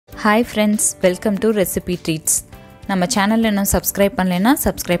Hi friends, welcome to Recipe Treats. நம்ம சேனல்ல இன்னும் subscribe பண்ணலைனா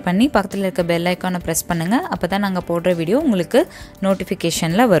subscribe பண்ணி பக்கத்துல இருக்க bell icon-ஐ press பண்ணுங்க. அப்பதான் நாங்க போடுற வீடியோ உங்களுக்கு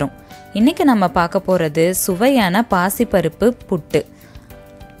notification-ல வரும். இன்னைக்கு நம்ம பார்க்க போறது சுவையான பாசிப்பருப்பு புட்டு.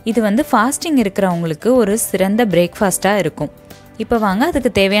 இது வந்து fasting இருக்கிறவங்களுக்கு ஒரு சிறந்த breakfast-ஆ இருக்கும். இப்போ வாங்க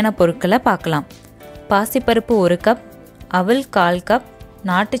அதுக்கு தேவையான பொருட்களை பார்க்கலாம். பாசிப்பருப்பு 1 கப், அவல் 1/4 கப்,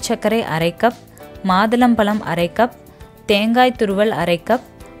 நாட்டு சர்க்கரை 1/2 கப், மாதுளம்பழம் 1/2 கப், தேங்காய் துருவல் 1/2 கப்,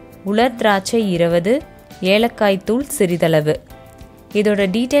 உலர் திராட்சை 20, ஏலக்காய் தூள் சிறிதளவு. இதோட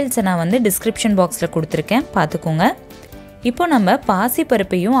டீடைல்ஸை நான் வந்து டிஸ்கிரிப்ஷன் பாக்ஸில் கொடுத்துருக்கேன், பார்த்துக்கோங்க. இப்போ நம்ம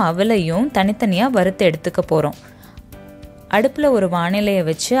பாசிப்பருப்பையும் அவலையும் தனித்தனியாக வறுத்து எடுத்துக்க போகிறோம். அடுப்பில் ஒரு வானிலையை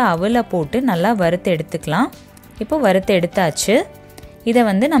வச்சு அவலை போட்டு நல்லா வறுத்து எடுத்துக்கலாம். இப்போ வறுத்து எடுத்தாச்சு. இதை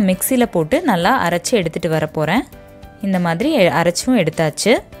வந்து நான் மிக்சியில் போட்டு நல்லா அரைச்சி எடுத்துகிட்டு வர போகிறேன். இந்த மாதிரி அரைச்சும்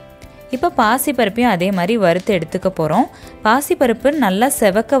எடுத்தாச்சு. இப்போ பாசிப்பருப்பையும் அதே மாதிரி வறுத்து எடுத்துக்க போகிறோம். பாசிப்பருப்பு நல்லா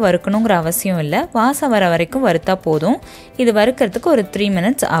செவக்க வறுக்கணுங்கிற அவசியம் இல்லை, வாசம் வர வரைக்கும் வறுத்தா போதும். இது வறுக்கிறதுக்கு ஒரு 3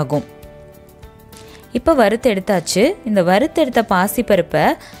 minutes ஆகும். இப்போ வறுத்து எடுத்தாச்சு. இந்த வறுத்து எடுத்த பாசிப்பருப்பை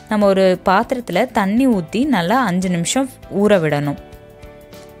நம்ம ஒரு பாத்திரத்தில் தண்ணி ஊற்றி நல்லா 5 நிமிஷம் ஊற விடணும்.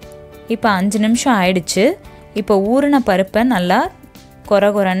 இப்போ 5 நிமிஷம் ஆயிடுச்சு. இப்போ ஊறின பருப்பை நல்லா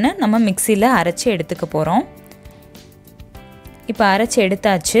கொரன்னு நம்ம மிக்சியில் அரைச்சி எடுத்துக்க போகிறோம். இப்போ அரைச்சி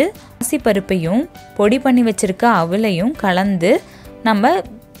எடுத்தாச்சு. பாசிப்பருப்பையும் பொடி பண்ணி வச்சுருக்க அவலையும் கலந்து நம்ம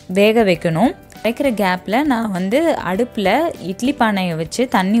வேக வைக்கணும். வைக்கிற கேப்பில் நான் வந்து அடுப்பில் இட்லி பானையை வச்சு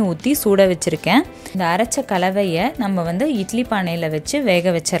தண்ணி ஊற்றி சூட வச்சுருக்கேன். இந்த அரைச்ச கலவையை நம்ம வந்து இட்லி பானையில் வச்சு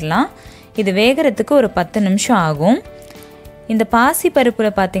வேக வச்சிடலாம். இது வேகிறதுக்கு ஒரு 10 நிமிஷம் ஆகும். இந்த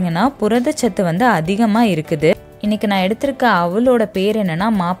பாசிப்பருப்பில் பார்த்திங்கன்னா புரதச்சத்து வந்து அதிகமாக இருக்குது. இன்றைக்கி நான் எடுத்திருக்க அவலோட பேர் என்னென்னா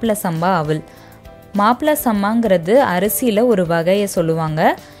மாப்பிளை சம்பா அவல். மாப்பிளை சம்பாங்கிறது அரிசியில் ஒரு வகையை சொல்லுவாங்க.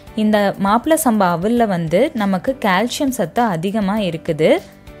 இந்த மாப்பிளை சம்பா அவலில் வந்து நமக்கு கால்சியம் சத்து அதிகமாக இருக்குது.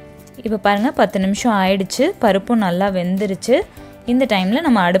 இப்போ பாருங்கள் 10 நிமிஷம் ஆயிடுச்சு. பருப்பும் நல்லா வெந்துருச்சு. இந்த டைமில்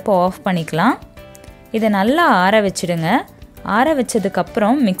நம்ம அடுப்பை ஆஃப் பண்ணிக்கலாம். இதை நல்லா ஆற வச்சிடுங்க. ஆற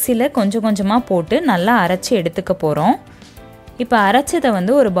வச்சதுக்கப்புறம் மிக்சியில் கொஞ்சம் கொஞ்சமாக போட்டு நல்லா அரைச்சி எடுத்துக்க போகிறோம். இப்போ அரைச்சதை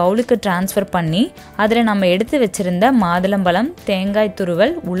வந்து ஒரு பவுலுக்கு ட்ரான்ஸ்ஃபர் பண்ணி அதில் நம்ம எடுத்து வச்சுருந்த மாதுளம்பழம், தேங்காய்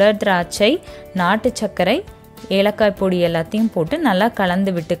துருவல், உலர் திராட்சை, நாட்டு சர்க்கரை, ஏலக்காய் பொடி எல்லாத்தையும் போட்டு நல்லா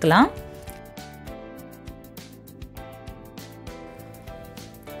கலந்து விட்டுக்கலாம்.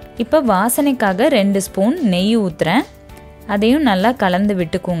 இப்போ வாசனைக்காக 2 ஸ்பூன் நெய் ஊற்றுறேன். அதையும் நல்லா கலந்து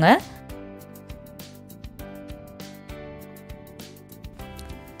விட்டுக்கோங்க.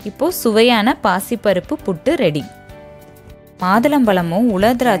 இப்போ சுவையான பாசிப்பருப்பு புட்டு ரெடி. மாதுளம்பழமும்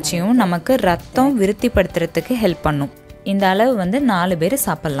உலர் திராட்சையும் நமக்கு ரத்தம் விருத்திப்படுத்துறதுக்கு ஹெல்ப் பண்ணும். இந்த அளவு வந்து 4 பேர்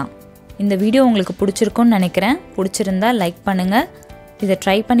சாப்பிட்லாம். இந்த வீடியோ உங்களுக்கு பிடிச்சிருக்குன்னு நினைக்கிறேன். பிடிச்சிருந்தா லைக் பண்ணுங்கள். இதை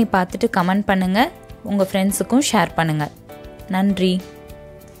ட்ரை பண்ணி பார்த்துட்டு கமெண்ட் பண்ணுங்கள். உங்கள் ஃப்ரெண்ட்ஸுக்கும் ஷேர் பண்ணுங்கள். நன்றி.